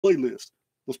playlists.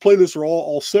 Those playlists are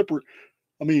all separate.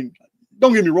 I mean,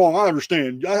 don't get me wrong. I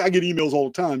understand. I get emails all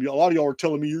the time. A lot of y'all are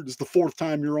telling me this is the fourth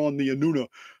time you're on the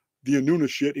Anuna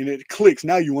shit, and it clicks.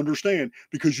 Now you understand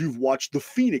because you've watched the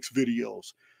Phoenix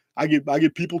videos. I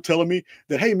get people telling me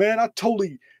that, hey man, I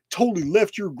totally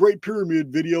left your Great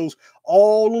Pyramid videos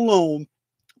all alone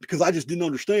because I just didn't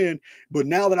understand. But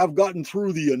now that I've gotten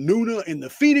through the Anuna and the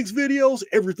Phoenix videos,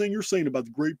 everything you're saying about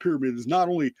the Great Pyramid is not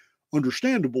only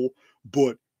understandable,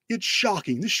 but it's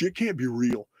shocking. This shit can't be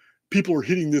real. People are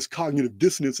hitting this cognitive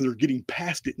dissonance and they're getting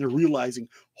past it and they're realizing,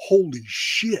 holy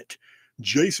shit,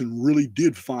 Jason really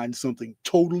did find something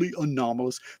totally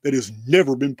anomalous that has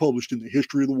never been published in the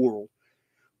history of the world.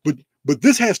 But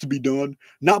this has to be done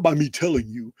not by me telling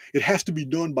you. It has to be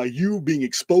done by you being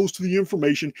exposed to the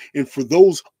information and for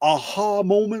those aha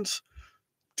moments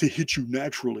to hit you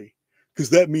naturally.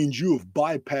 Because that means you have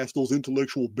bypassed those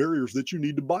intellectual barriers that you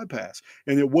need to bypass.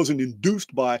 And it wasn't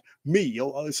induced by me.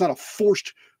 It's not a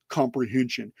forced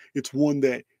comprehension. It's one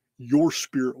that your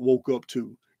spirit woke up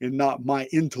to and not my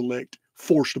intellect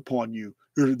forced upon you.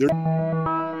 There